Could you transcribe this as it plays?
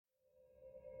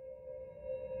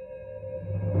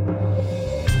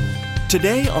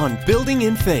Today on Building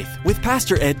in Faith with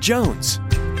Pastor Ed Jones.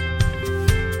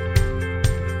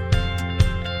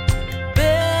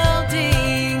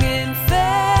 Building in Faith.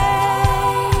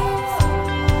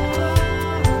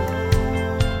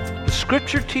 The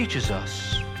Scripture teaches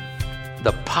us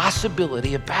the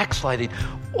possibility of backsliding.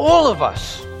 All of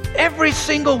us, every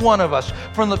single one of us,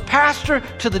 from the pastor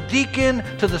to the deacon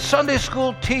to the Sunday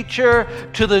school teacher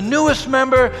to the newest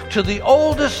member to the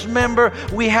oldest member,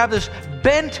 we have this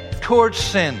bent towards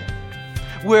sin.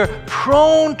 We're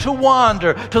prone to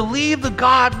wander, to leave the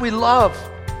God we love.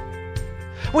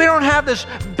 We don't have this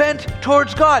bent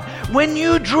towards God. When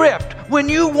you drift, when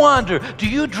you wander, do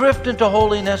you drift into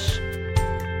holiness?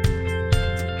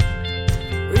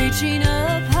 Reaching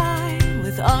up high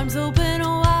with arms open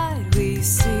wide, we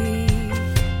see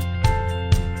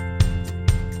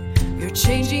you're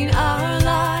changing our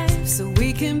lives so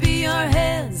we can be our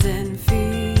hands and feet.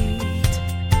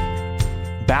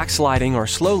 Backsliding or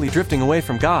slowly drifting away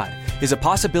from God is a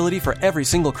possibility for every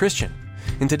single Christian.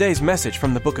 In today's message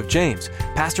from the book of James,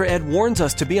 Pastor Ed warns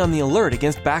us to be on the alert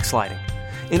against backsliding.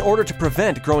 In order to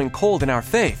prevent growing cold in our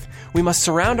faith, we must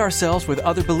surround ourselves with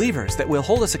other believers that will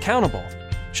hold us accountable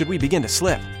should we begin to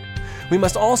slip. We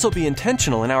must also be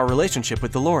intentional in our relationship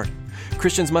with the Lord.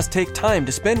 Christians must take time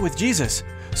to spend with Jesus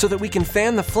so that we can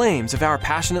fan the flames of our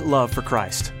passionate love for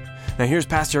Christ. Now here's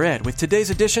Pastor Ed with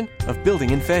today's edition of Building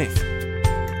in Faith.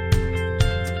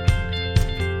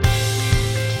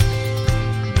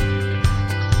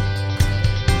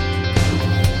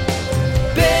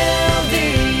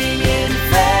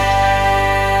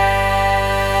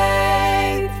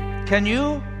 Can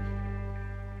you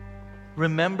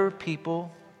remember people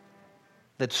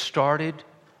that started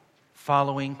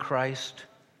following Christ?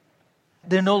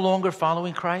 They're no longer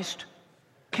following Christ?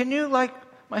 Can you, like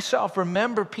myself,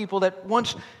 remember people that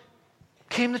once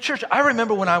came to church? I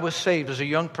remember when I was saved as a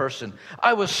young person,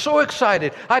 I was so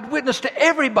excited. I'd witness to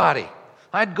everybody.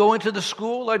 I'd go into the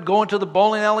school, I'd go into the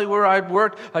bowling alley where I'd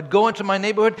worked, I'd go into my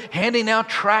neighborhood, handing out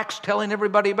tracts, telling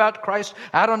everybody about Christ,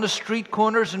 out on the street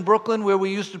corners in Brooklyn where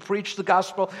we used to preach the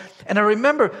gospel. And I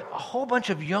remember a whole bunch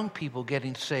of young people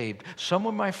getting saved. Some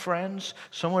were my friends,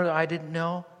 some were I didn't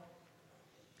know.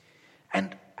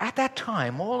 And at that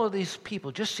time, all of these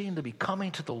people just seemed to be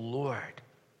coming to the Lord.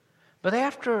 But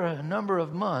after a number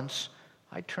of months,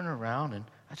 I'd turn around and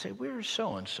I'd say, "Where's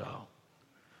so-and-so?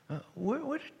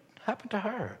 What happened to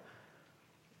her?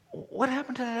 What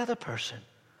happened to that other person?"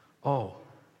 Oh,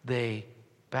 they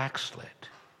backslid.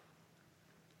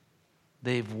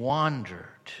 They've wandered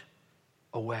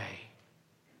away.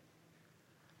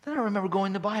 Then I remember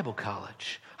going to Bible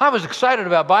college. I was excited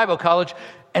about Bible college,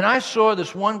 and I saw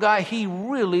this one guy, he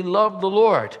really loved the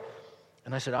Lord.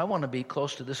 And I said, I want to be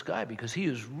close to this guy because he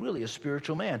is really a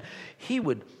spiritual man. He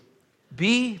would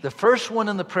be the first one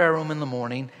in the prayer room in the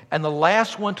morning and the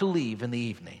last one to leave in the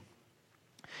evening.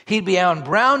 He'd be on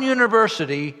Brown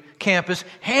University campus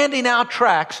handing out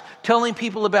tracts telling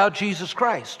people about Jesus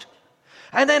Christ.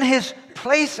 And then his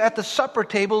place at the supper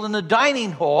table in the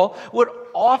dining hall would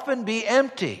often be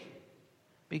empty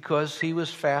because he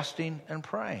was fasting and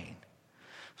praying.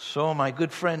 So my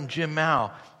good friend Jim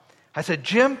Mao, I said,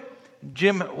 Jim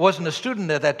wasn't a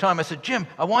student at that time. I said, Jim,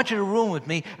 I want you to room with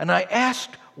me. And I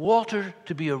asked Walter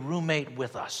to be a roommate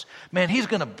with us. Man, he's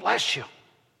going to bless you.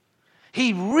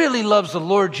 He really loves the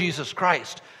Lord Jesus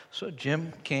Christ. So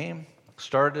Jim came,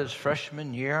 started his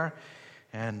freshman year,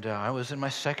 and I was in my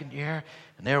second year,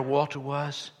 and there Walter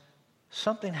was.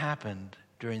 Something happened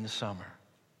during the summer.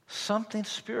 Something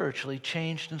spiritually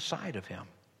changed inside of him.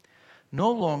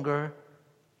 No longer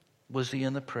was he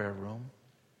in the prayer room.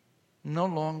 No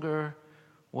longer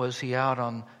was he out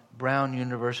on Brown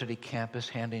University campus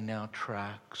handing out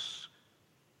tracts.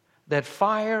 That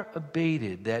fire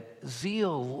abated, that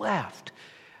zeal left,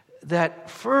 that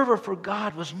fervor for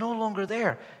God was no longer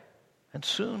there. And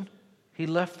soon he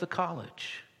left the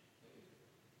college.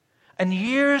 And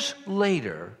years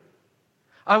later,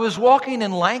 I was walking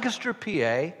in Lancaster, PA,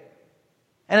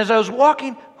 and as I was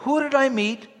walking, who did I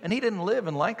meet? And he didn't live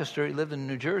in Lancaster, he lived in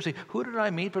New Jersey. Who did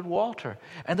I meet but Walter?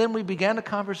 And then we began a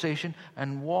conversation,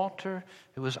 and Walter,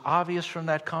 it was obvious from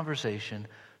that conversation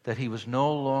that he was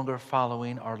no longer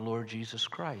following our Lord Jesus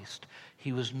Christ.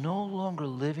 He was no longer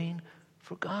living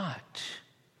for God.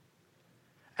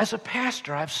 As a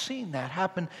pastor, I've seen that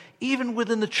happen even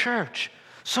within the church.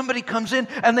 Somebody comes in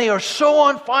and they are so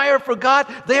on fire for God.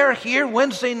 They're here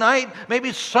Wednesday night,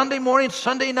 maybe Sunday morning,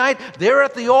 Sunday night. They're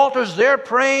at the altars, they're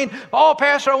praying. Oh,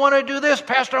 Pastor, I want to do this.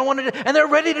 Pastor, I want to do... And they're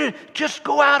ready to just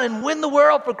go out and win the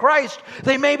world for Christ.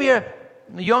 They may be a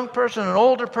young person, an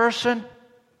older person.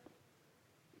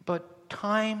 But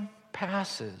time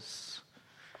passes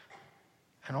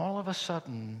And all of a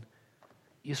sudden,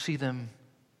 you see them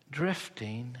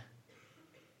drifting,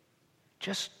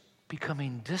 just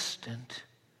becoming distant.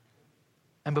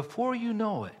 And before you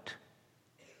know it,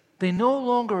 they no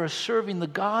longer are serving the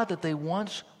God that they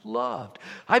once loved.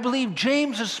 I believe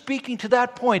James is speaking to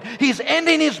that point. He's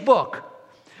ending his book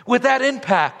with that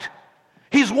impact.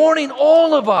 He's warning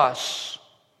all of us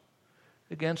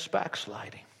against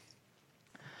backsliding.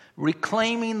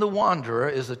 Reclaiming the Wanderer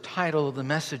is the title of the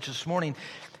message this morning.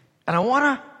 And I want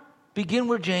to begin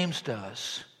where James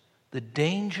does. The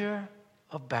danger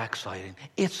of backsliding.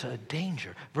 It's a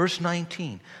danger. Verse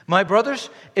 19. My brothers,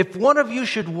 if one of you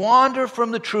should wander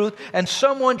from the truth and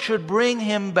someone should bring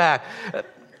him back.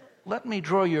 Let me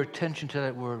draw your attention to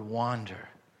that word wander.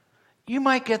 You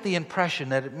might get the impression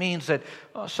that it means that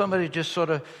somebody just sort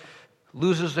of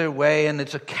loses their way and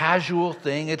it's a casual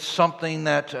thing. It's something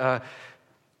that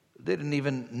they didn't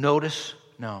even notice.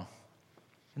 No.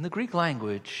 In the Greek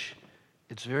language,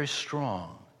 it's very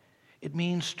strong. It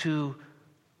means to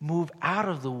move out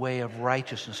of the way of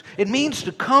righteousness. It means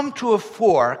to come to a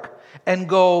fork and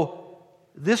go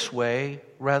this way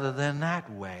rather than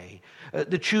that way.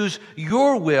 To choose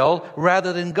your will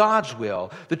rather than God's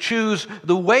will. To choose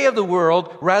the way of the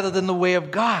world rather than the way of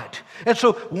God. And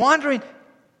so wandering,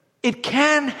 it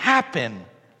can happen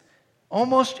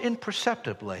almost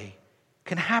imperceptibly,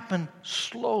 can happen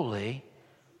slowly,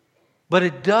 but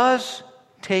it does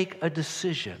take a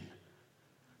decision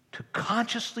to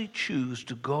consciously choose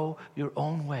to go your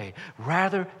own way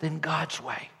rather than God's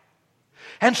way.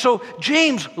 And so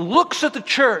James looks at the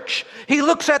church. He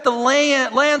looks at the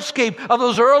landscape of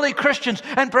those early Christians,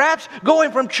 and perhaps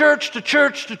going from church to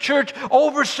church to church,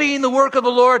 overseeing the work of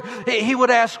the Lord, he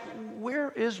would ask,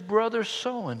 where is brother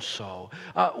so-and-so?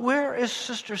 Where is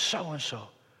sister so-and-so?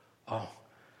 Oh,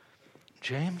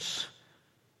 James,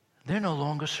 they're no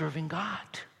longer serving God.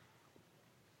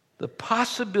 The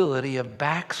possibility of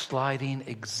backsliding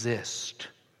exists.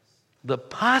 The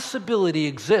possibility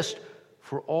exists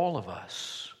for all of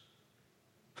us.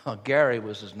 Oh, Gary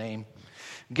was his name.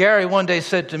 Gary one day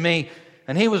said to me,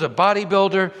 and he was a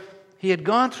bodybuilder, he had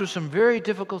gone through some very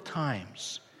difficult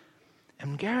times.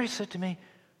 And Gary said to me,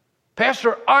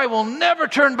 Pastor, I will never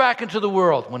turn back into the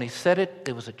world. When he said it,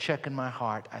 there was a check in my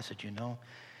heart. I said, you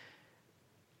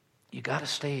got to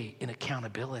stay in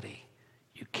accountability.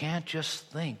 You can't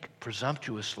just think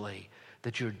presumptuously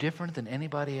that you're different than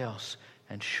anybody else.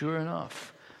 And sure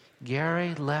enough,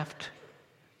 Gary left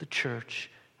the church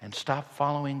and stopped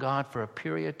following God for a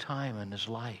period of time in his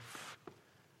life.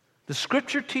 The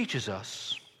Scripture teaches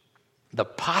us the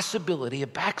possibility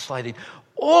of backsliding.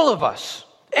 All of us,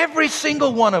 every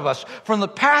single one of us, from the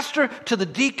pastor to the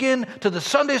deacon to the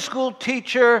Sunday school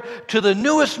teacher to the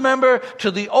newest member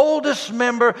to the oldest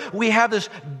member, we have this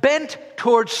bent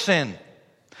towards sin.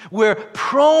 We're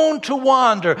prone to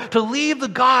wander, to leave the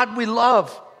God we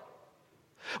love.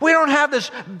 We don't have this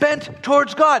bent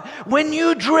towards God. When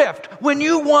you drift, when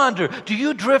you wander, do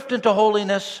you drift into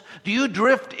holiness? Do you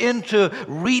drift into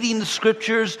reading the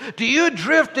Scriptures? Do you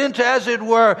drift into, as it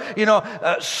were,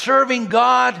 serving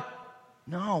God?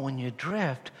 No, when you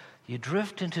drift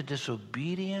into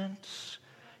disobedience.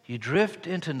 You drift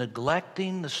into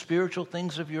neglecting the spiritual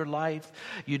things of your life.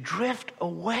 You drift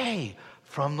away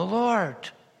from the Lord.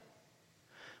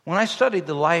 When I studied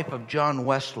the life of John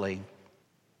Wesley,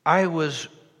 I was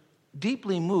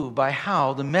deeply moved by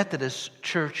how the Methodist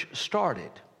Church started.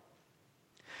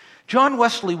 John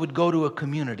Wesley would go to a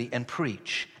community and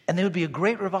preach, and there would be a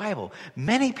great revival.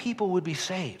 Many people would be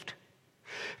saved.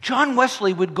 John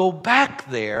Wesley would go back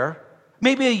there,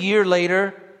 maybe a year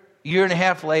later, year and a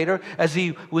half later, as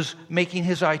he was making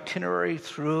his itinerary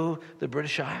through the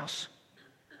British Isles.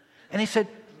 And he said,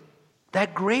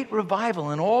 that great revival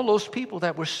and all those people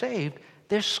that were saved,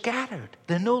 they're scattered.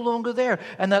 They're no longer there.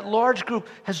 And that large group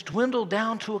has dwindled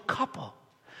down to a couple.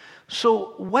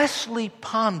 So Wesley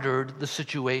pondered the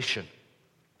situation.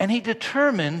 And he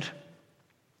determined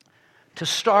to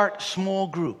start small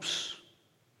groups.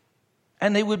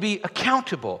 And they would be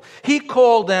accountable. He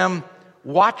called them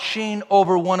watching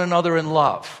over one another in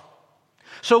love.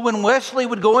 So when Wesley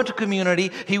would go into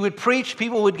community, he would preach,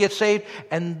 people would get saved,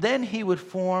 and then he would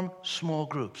form small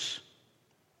groups.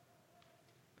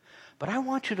 But I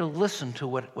want you to listen to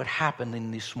what happened in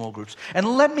these small groups. And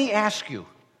let me ask you,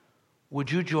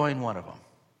 would you join one of them?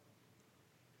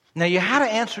 Now, you had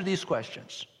to answer these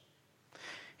questions.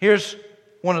 Here's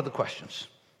one of the questions.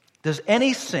 Does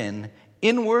any sin,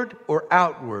 inward or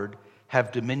outward,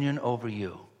 have dominion over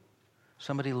you?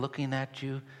 Somebody looking at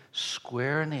you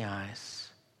square in the eyes.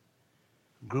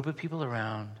 Group of people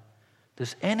around.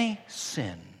 Does any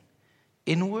sin,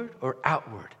 inward or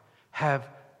outward, have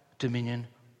dominion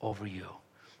over you.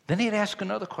 Then he'd ask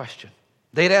another question.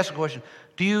 They'd ask a question,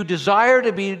 do you desire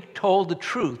to be told the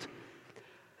truth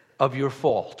of your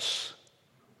faults?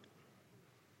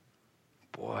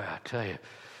 Boy, I tell you,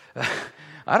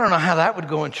 I don't know how that would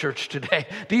go in church today.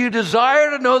 Do you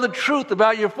desire to know the truth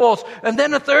about your faults? And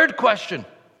then a third question,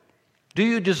 do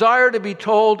you desire to be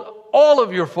told all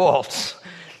of your faults?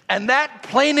 And that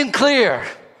plain and clear.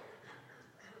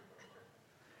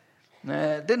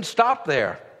 It didn't stop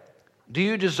there. Do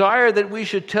you desire that we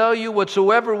should tell you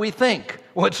whatsoever we think,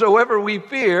 whatsoever we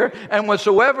fear, and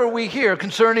whatsoever we hear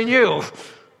concerning you?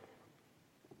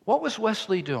 What was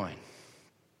Wesley doing?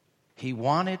 He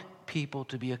wanted people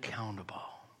to be accountable.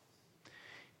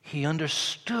 He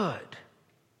understood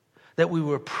that we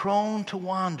were prone to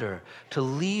wander, to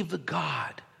leave the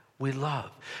God we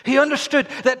love. He understood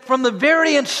that from the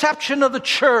very inception of the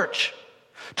church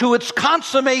to its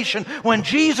consummation, when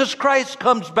Jesus Christ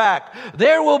comes back,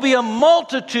 there will be a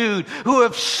multitude who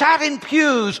have sat in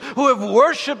pews, who have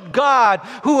worshiped God,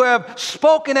 who have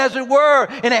spoken, as it were,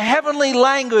 in a heavenly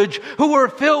language, who were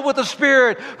filled with the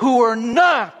Spirit, who were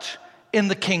not in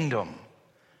the kingdom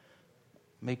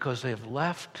because they've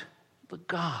left the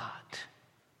God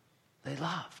they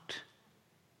loved.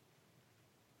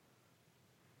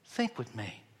 Think with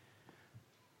me.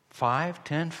 5,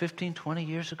 10, 15, 20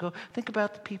 years ago, think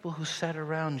about the people who sat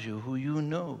around you, who you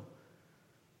knew.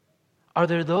 Are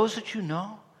there those that you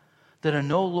know that are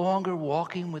no longer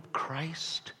walking with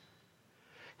Christ?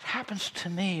 It happens to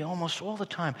me almost all the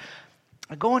time.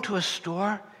 I go into a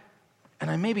store and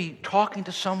I may be talking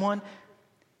to someone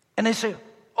and they say,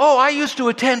 oh, I used to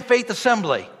attend Faith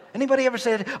Assembly. Anybody ever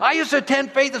say that? I used to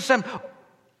attend Faith Assembly.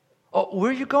 Oh,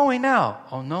 where are you going now?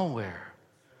 Oh, nowhere.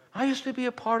 I used to be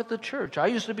a part of the church. I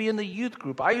used to be in the youth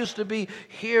group. I used to be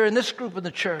here in this group in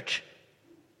the church.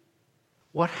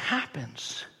 What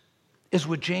happens is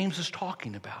what James is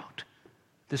talking about.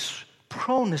 This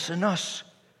proneness in us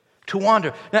to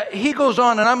wander. Now, he goes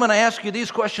on, and I'm going to ask you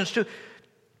these questions too.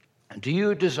 Do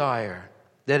you desire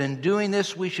that in doing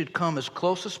this we should come as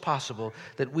close as possible,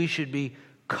 that we should be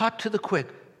cut to the quick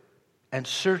and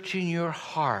searching your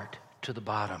heart to the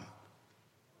bottom?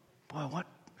 Boy,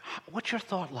 what's your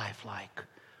thought life like?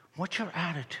 What's your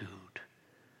attitude?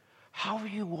 How are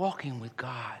you walking with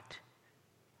God?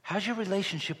 How's your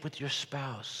relationship with your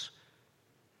spouse?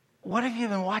 What have you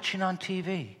been watching on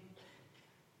TV?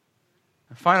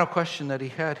 The final question that he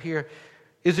had here,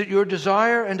 is it your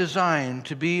desire and design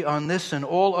to be on this and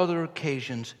all other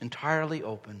occasions entirely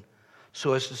open,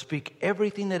 so as to speak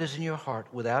everything that is in your heart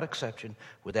without exception,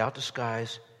 without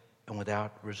disguise, and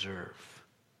without reserve?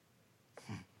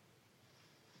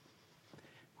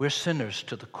 We're sinners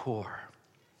to the core.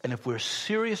 And if we're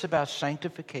serious about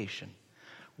sanctification,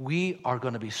 we are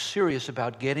going to be serious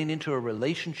about getting into a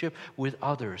relationship with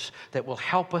others that will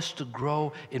help us to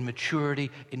grow in maturity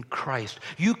in Christ.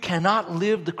 You cannot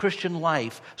live the Christian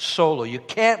life solo. You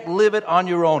can't live it on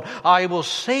your own. I will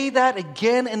say that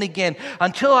again and again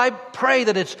until I pray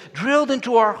that it's drilled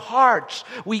into our hearts.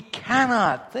 We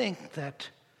cannot think that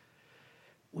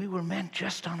we were meant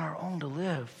just on our own to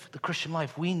live the Christian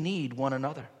life. We need one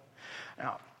another.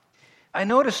 Now, I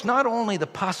notice not only the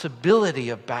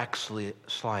possibility of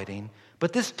backsliding,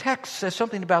 but this text says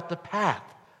something about the path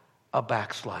of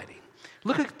backsliding.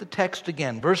 Look at the text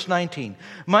again, verse 19.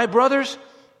 My brothers,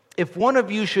 if one of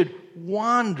you should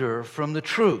wander from the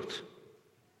truth,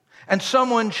 and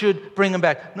someone should bring him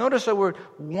back. Notice the word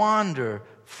wander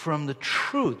from the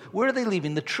truth. Where are they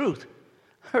leaving? The truth.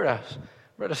 I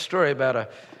read a story about a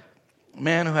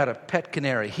man who had a pet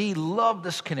canary. He loved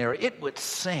this canary. It would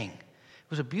sing.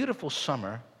 It was a beautiful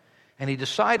summer, and he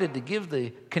decided to give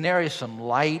the canary some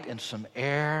light and some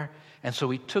air, and so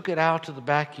he took it out to the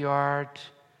backyard,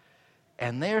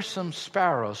 and there some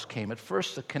sparrows came. At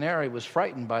first, the canary was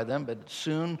frightened by them, but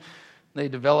soon they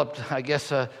developed, I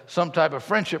guess, some type of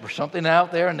friendship or something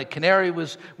out there, and the canary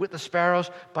was with the sparrows.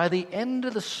 By the end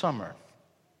of the summer,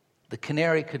 the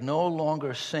canary could no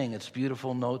longer sing its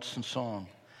beautiful notes and song.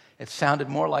 It sounded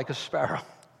more like a sparrow.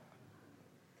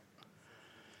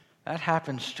 That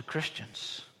happens to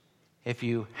Christians. If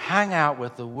you hang out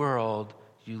with the world,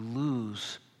 you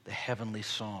lose the heavenly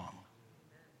song.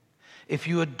 If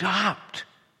you adopt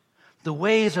the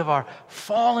ways of our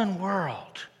fallen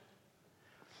world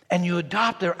and you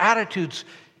adopt their attitudes,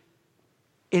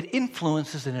 it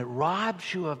influences and it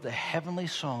robs you of the heavenly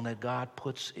song that God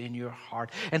puts in your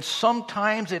heart. And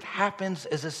sometimes it happens,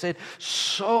 as I said,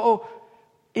 so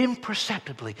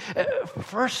imperceptibly.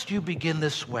 First, you begin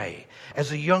this way.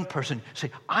 As a young person,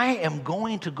 say, I am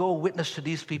going to go witness to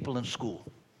these people in school.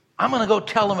 I'm going to go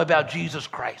tell them about Jesus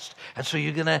Christ. And so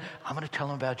I'm going to tell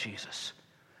them about Jesus.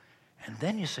 And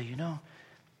then you say,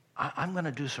 I'm going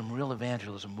to do some real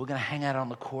evangelism. We're going to hang out on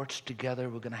the courts together.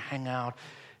 We're going to hang out,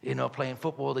 playing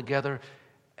football together.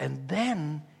 And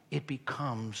then it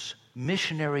becomes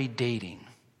missionary dating.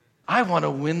 I want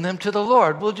to win them to the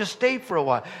Lord. We'll just stay for a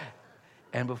while.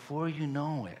 And before you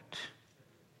know it,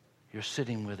 you're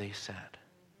sitting where they sat.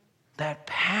 That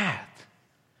path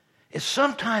is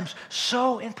sometimes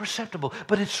so imperceptible,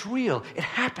 but it's real. It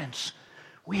happens.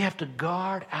 We have to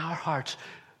guard our hearts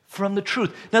from the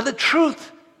truth. Now, the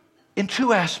truth in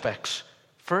two aspects.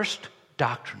 First,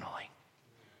 doctrinally.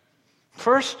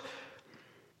 First,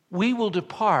 we will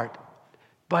depart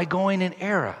by going in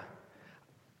error.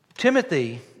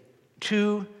 Timothy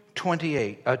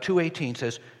 2:18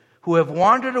 says, who have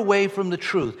wandered away from the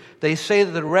truth. They say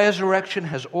that the resurrection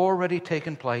has already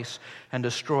taken place and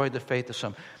destroyed the faith of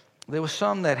some. There were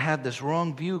some that had this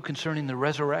wrong view concerning the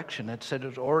resurrection that said it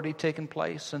had already taken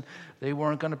place and they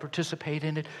weren't going to participate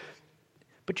in it.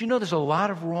 But there's a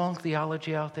lot of wrong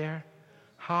theology out there.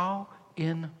 How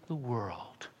in the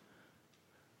world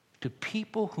do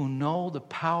people who know the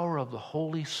power of the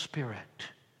Holy Spirit,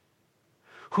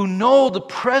 who know the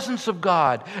presence of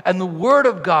God and the Word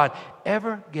of God,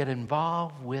 ever get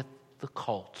involved with the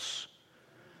cults?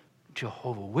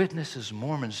 Jehovah's Witnesses,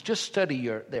 Mormons, just study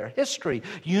their history.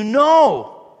 You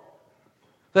know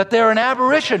that they're an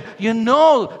aberration. You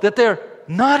know that they're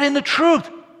not in the truth.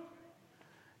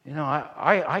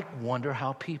 I wonder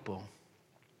how people,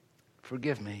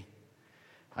 forgive me,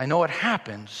 I know it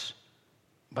happens,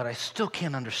 but I still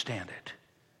can't understand it.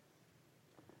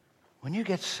 When you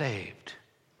get saved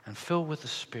and filled with the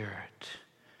Spirit,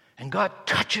 and God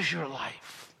touches your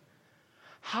life,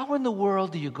 how in the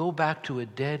world do you go back to a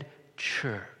dead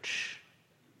church?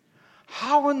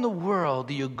 How in the world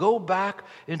do you go back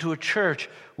into a church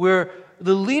where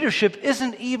the leadership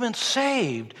isn't even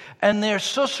saved and they're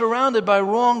so surrounded by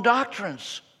wrong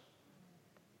doctrines?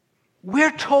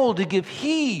 We're told to give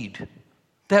heed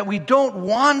that we don't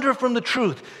wander from the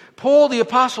truth. Paul the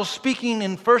apostle, speaking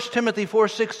in 1 Timothy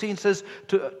 4:16, says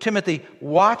to Timothy,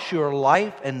 watch your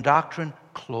life and doctrine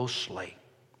closely.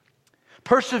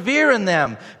 Persevere in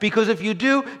them, because if you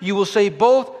do, you will save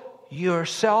both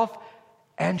yourself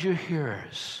and your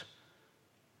hearers.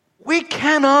 We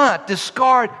cannot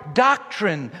discard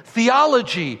doctrine,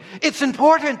 theology. It's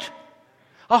important.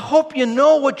 I hope you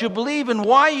know what you believe and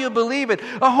why you believe it.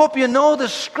 I hope you know the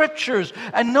Scriptures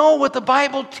and know what the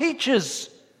Bible teaches.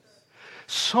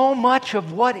 So much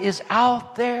of what is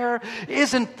out there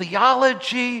isn't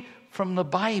theology from the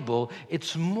Bible.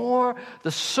 It's more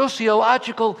the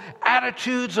sociological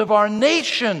attitudes of our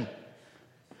nation.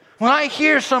 When I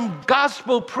hear some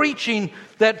gospel preaching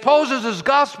that poses as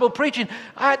gospel preaching,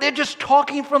 they're just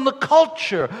talking from the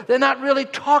culture. They're not really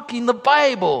talking the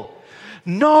Bible.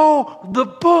 Know the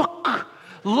book.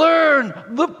 Learn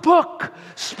the book.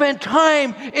 Spend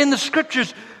time in the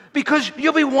Scriptures, because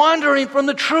you'll be wandering from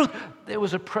the truth. There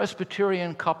was a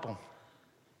Presbyterian couple,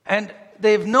 and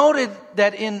they've noted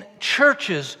that in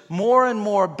churches, more and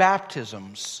more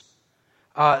baptisms,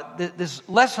 there's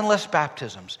less and less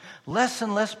baptisms. Less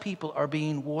and less people are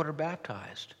being water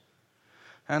baptized.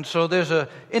 And so there's an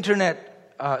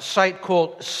internet site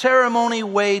called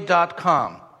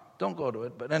ceremonyway.com. Don't go to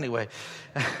it, but anyway.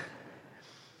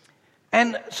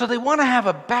 And so they want to have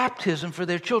a baptism for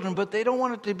their children, but they don't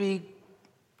want it to be,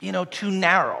 too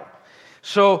narrow.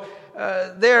 So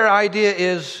their idea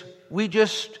is we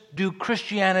just do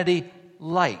Christianity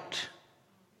light.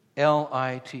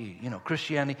 L-I-T.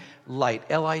 Christianity light.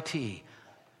 L-I-T.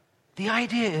 The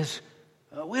idea is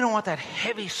we don't want that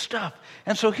heavy stuff.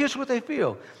 And so here's what they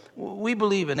feel. We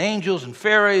believe in angels and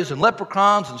fairies and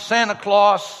leprechauns and Santa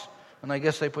Claus. And I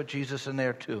guess they put Jesus in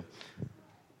there too.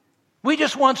 We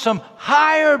just want some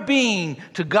higher being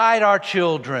to guide our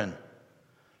children.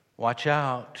 Watch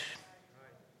out.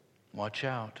 Watch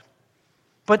out.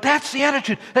 But that's the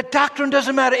attitude. That doctrine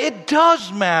doesn't matter. It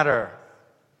does matter.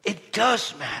 It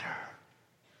does matter.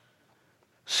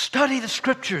 Study the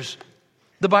Scriptures.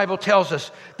 The Bible tells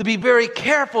us to be very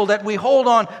careful that we hold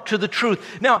on to the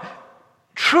truth. Now,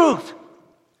 truth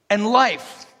and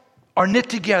life are knit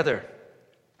together.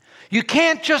 You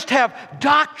can't just have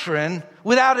doctrine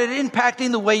without it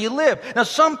impacting the way you live. Now,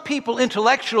 some people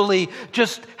intellectually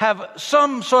just have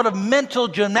some sort of mental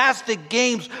gymnastic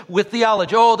games with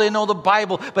theology. Oh, they know the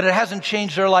Bible, but it hasn't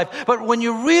changed their life. But when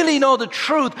you really know the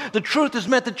truth is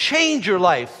meant to change your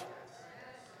life.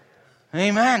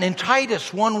 Amen. In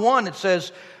Titus 1:1, it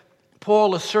says,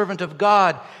 Paul, a servant of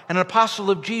God, and an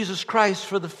apostle of Jesus Christ,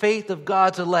 for the faith of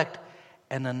God's elect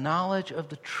and the knowledge of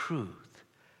the truth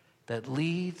that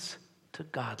leads to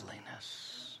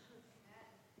godliness.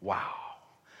 Wow.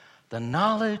 The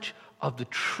knowledge of the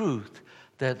truth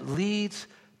that leads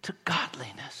to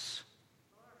godliness.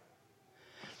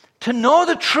 To know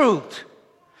the truth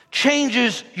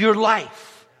changes your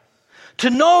life. To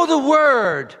know the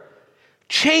Word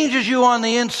changes you on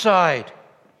the inside.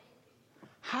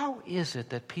 How is it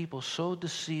that people so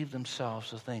deceive themselves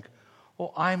to think,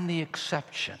 oh, I'm the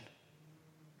exception?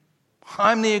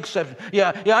 I'm the exception.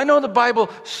 Yeah, I know the Bible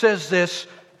says this,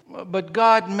 but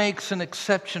God makes an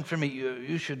exception for me.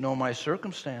 You should know my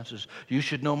circumstances. You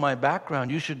should know my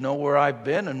background. You should know where I've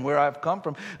been and where I've come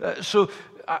from.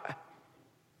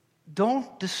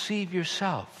 Don't deceive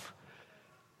yourself.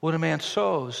 What a man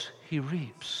sows, he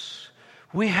reaps.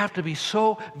 We have to be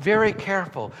so very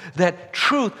careful that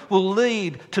truth will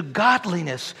lead to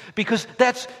godliness, because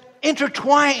that's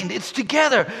intertwined. It's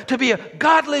together. To be a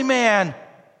godly man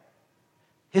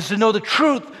is to know the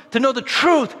truth. To know the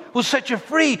truth will set you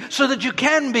free so that you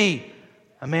can be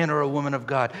a man or a woman of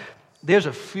God. There's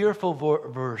a fearful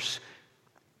verse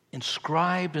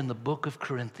inscribed in the book of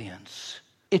Corinthians.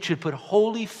 It should put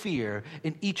holy fear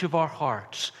in each of our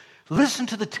hearts. Listen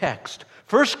to the text.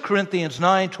 1 Corinthians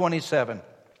 9:27.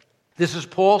 This is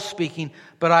Paul speaking.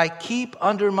 But I keep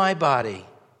under my body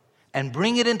and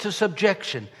bring it into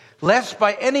subjection, lest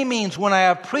by any means when I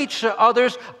have preached to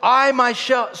others, I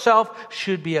myself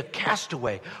should be a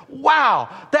castaway. Wow,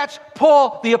 that's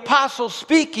Paul the apostle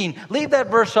speaking. Leave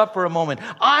that verse up for a moment.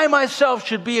 I myself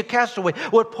should be a castaway.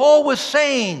 What Paul was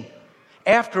saying,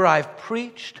 after I've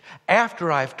preached,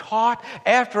 after I've taught,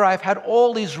 after I've had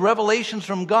all these revelations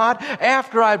from God,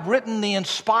 after I've written the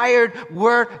inspired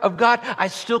word of God, I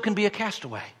still can be a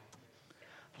castaway.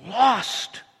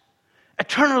 Lost,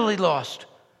 eternally lost.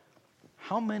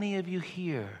 How many of you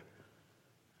here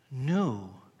know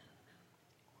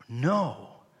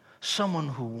someone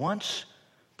who once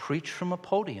preached from a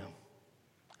podium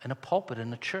and a pulpit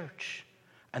in a church,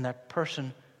 and that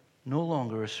person no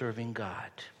longer is serving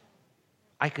God?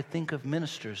 I could think of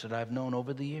ministers that I've known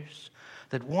over the years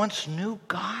that once knew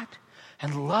God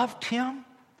and loved Him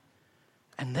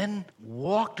and then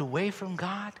walked away from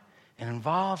God and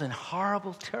involved in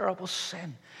horrible, terrible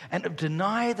sin and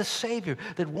denied the Savior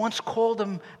that once called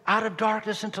them out of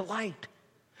darkness into light.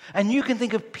 And you can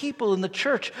think of people in the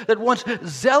church that once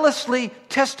zealously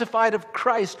testified of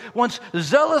Christ, once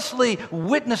zealously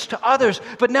witnessed to others,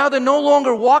 but now they're no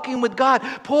longer walking with God.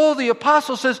 Paul the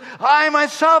apostle says, I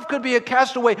myself could be a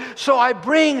castaway, so I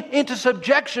bring into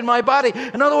subjection my body.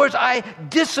 In other words, I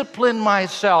discipline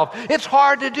myself. It's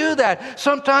hard to do that.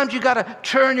 Sometimes you got to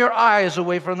turn your eyes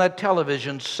away from that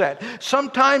television set.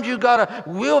 Sometimes you got to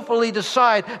willfully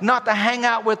decide not to hang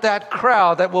out with that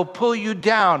crowd that will pull you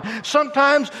down.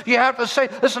 Sometimes you have to say,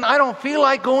 listen, I don't feel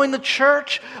like going to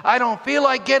church. I don't feel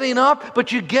like getting up,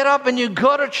 but you get up and you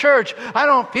go to church. I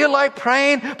don't feel like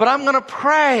praying, but I'm going to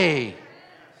pray.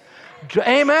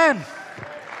 Amen.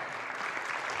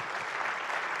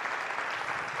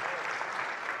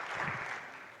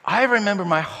 I remember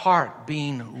my heart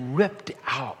being ripped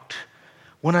out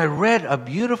when I read a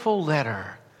beautiful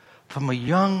letter from a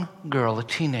young girl, a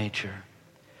teenager.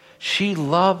 She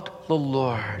loved the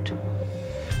Lord.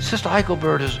 Sister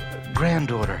Eichelberta's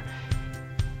granddaughter.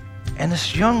 And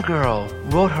this young girl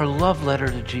wrote her love letter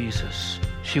to Jesus.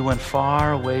 She went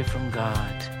far away from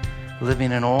God,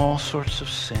 living in all sorts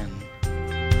of sin.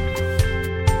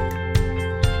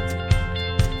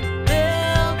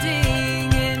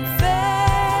 Building in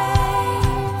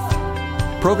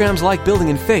faith. Programs like Building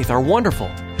in Faith are wonderful,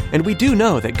 and we do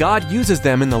know that God uses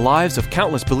them in the lives of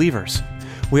countless believers.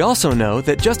 We also know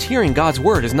that just hearing God's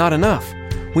Word is not enough.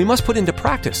 We must put into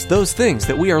practice those things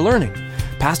that we are learning.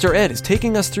 Pastor Ed is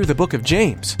taking us through the book of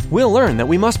James. We'll learn that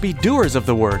we must be doers of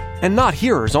the Word and not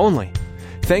hearers only.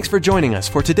 Thanks for joining us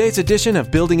for today's edition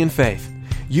of Building in Faith.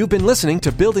 You've been listening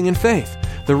to Building in Faith,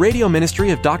 the radio ministry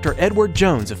of Dr. Edward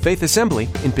Jones of Faith Assembly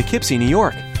in Poughkeepsie, New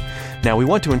York. Now we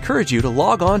want to encourage you to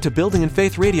log on to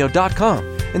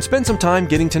buildinginfaithradio.com and spend some time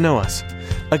getting to know us.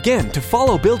 Again, to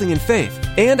follow Building in Faith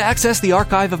and access the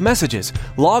archive of messages,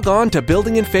 log on to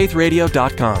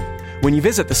buildinginfaithradio.com. When you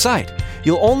visit the site,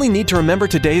 you'll only need to remember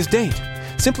today's date.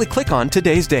 Simply click on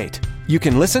today's date. You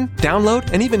can listen,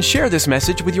 download, and even share this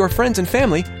message with your friends and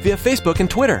family via Facebook and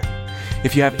Twitter.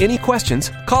 If you have any questions,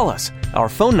 call us. Our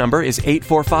phone number is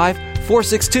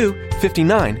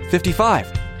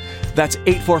 845-462-5955. That's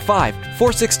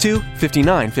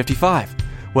 845-462-5955.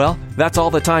 Well, that's all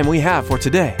the time we have for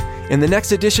today. In the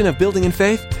next edition of Building in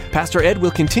Faith, Pastor Ed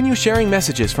will continue sharing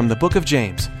messages from the book of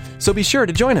James. So be sure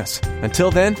to join us.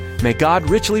 Until then, may God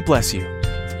richly bless you.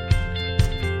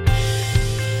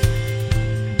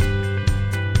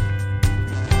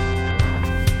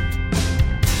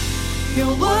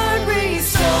 Your word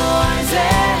restores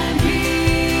and heals.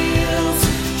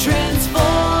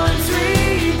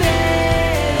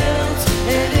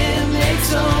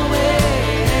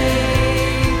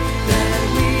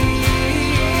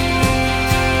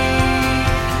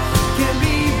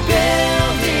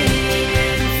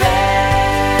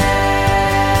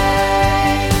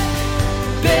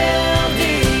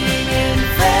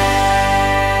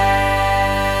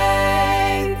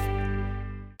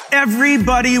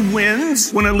 Everybody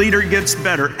wins when a leader gets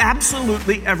better.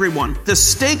 Absolutely everyone. The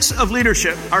stakes of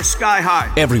leadership are sky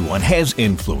high. Everyone has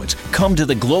influence. Come to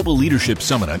the Global Leadership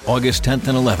Summit on August 10th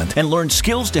and 11th and learn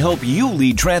skills to help you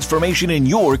lead transformation in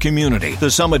your community. The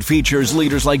summit features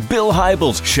leaders like Bill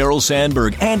Hybels, Sheryl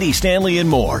Sandberg, Andy Stanley, and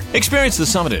more. Experience the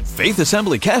summit at Faith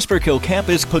Assembly Casperkill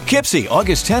Campus, Poughkeepsie,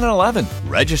 August 10 and 11.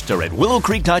 Register at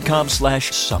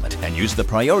willowcreek.com/summit and use the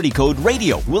priority code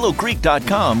radio,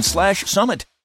 willowcreek.com/summit.